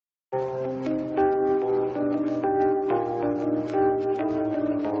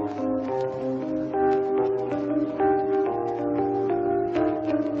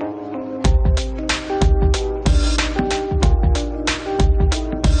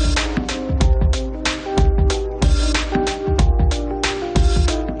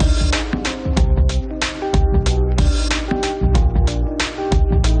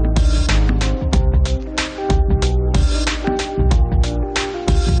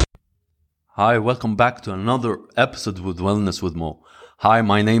Hi, welcome back to another episode with Wellness with Mo. Hi,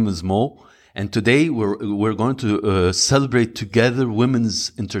 my name is Mo, and today we're going to celebrate together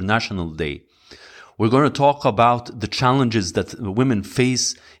Women's International Day. We're going to talk about the challenges that women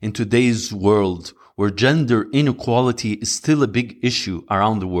face in today's world, where gender inequality is still a big issue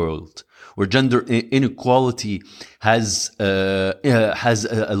around the world, where gender inequality has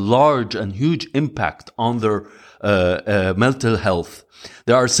a large and huge impact on their mental health.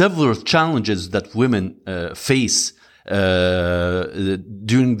 There are several challenges that women face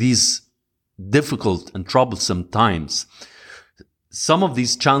during these difficult and troublesome times. Some of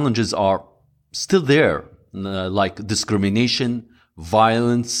these challenges are still there, like discrimination,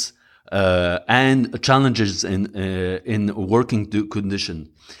 violence, and challenges in working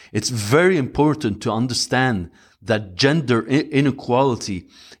condition. It's very important to understand that gender inequality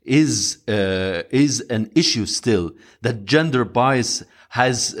is an issue still, that gender bias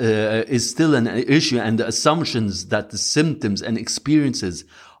is still an issue, and the assumptions that the symptoms and experiences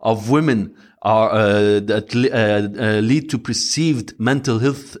of women are that lead to perceived mental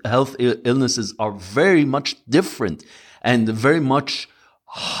health illnesses are very much different and very much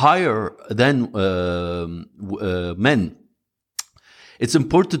higher than men. It's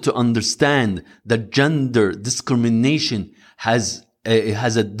important to understand that gender discrimination has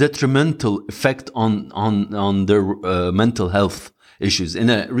a detrimental effect on their mental health issues. In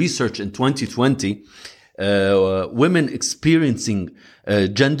a research in 2020, women experiencing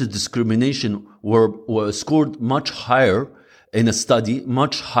gender discrimination were scored much higher in a study,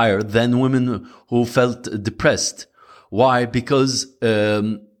 much higher than women who felt depressed. Why? Because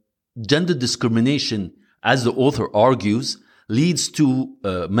gender discrimination, as the author argues, leads to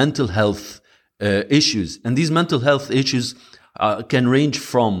mental health issues. And these mental health issues can range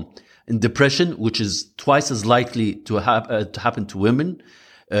from depression, which is twice as likely to happen to women,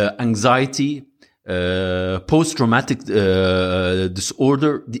 anxiety, post-traumatic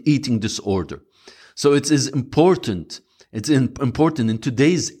disorder, the eating disorder. So it is important. It's important in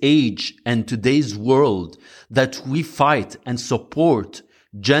today's age and today's world that we fight and support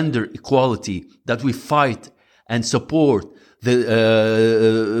gender equality, that we fight and support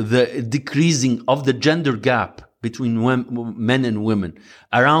the decreasing of the gender gap between men and women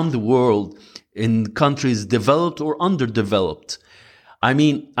around the world, in countries developed or underdeveloped. I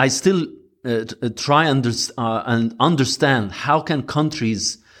mean, I still try and understand how can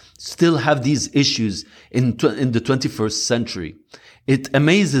countries still have these issues in the 21st century. It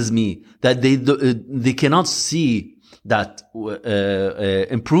amazes me that they cannot see that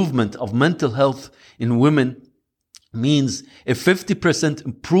improvement of mental health in women means a 50%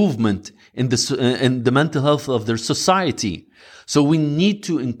 improvement in the mental health of their society. So we need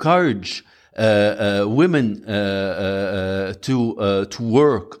to encourage women to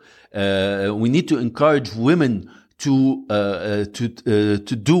work. We need to encourage women to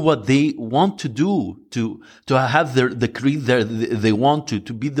do what they want to do, to have the career they want to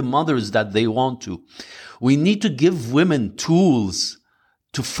be the mothers that they want to. We need to give women tools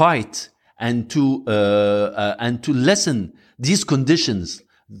to fight and to lessen these conditions,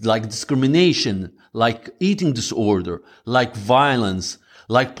 like discrimination, like eating disorder, like violence,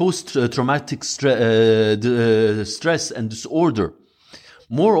 like post-traumatic stress and disorder.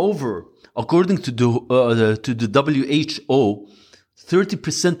 Moreover, according to the WHO,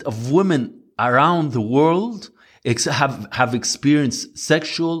 30% of women around the world have experienced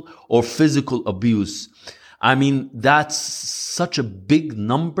sexual or physical abuse. I mean, that's such a big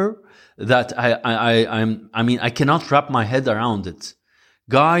number that I cannot wrap my head around it.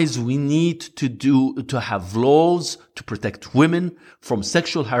 Guys, we need to have laws to protect women from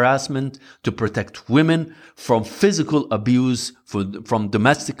sexual harassment, to protect women from physical abuse, from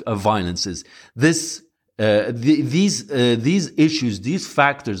domestic violences. These issues, these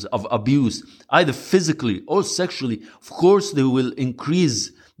factors of abuse, either physically or sexually, of course, they will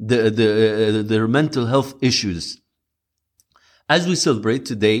increase their mental health issues. As we celebrate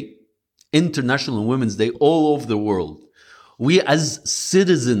today, International Women's Day all over the world, we as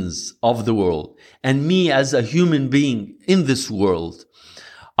citizens of the world, and me as a human being in this world,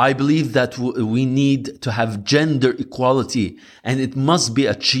 I believe that we need to have gender equality, and it must be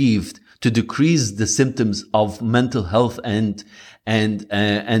achieved to decrease the symptoms of mental health and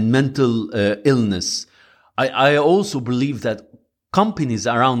mental illness. I also believe that companies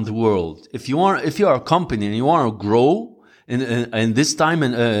around the world, if you are a company and you want to grow in this time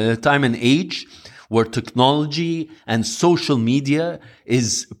and age where technology and social media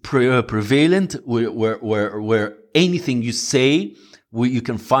is prevalent, where anything you say, you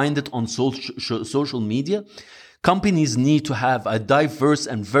can find it on social media, companies need to have a diverse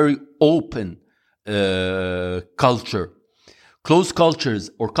and very open culture. Closed cultures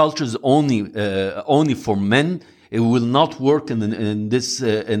or cultures only for men, it will not work in this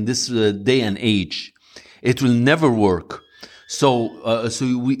day and age. It will never work. So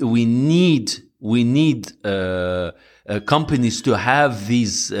we need companies to have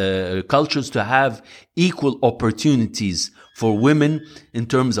these cultures, to have equal opportunities for women in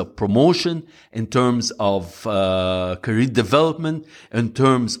terms of promotion, in terms of career development, in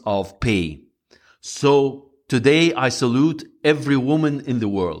terms of pay. So today I salute every woman in the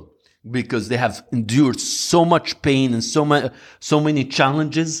world, because they have endured so much pain and so many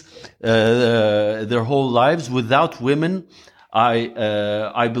challenges their whole lives. Without women,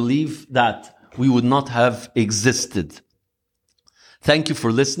 I believe that we would not have existed. Thank you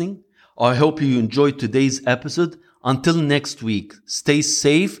for listening. I hope you enjoyed today's episode. Until next week, stay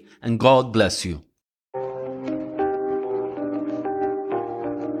safe and God bless you.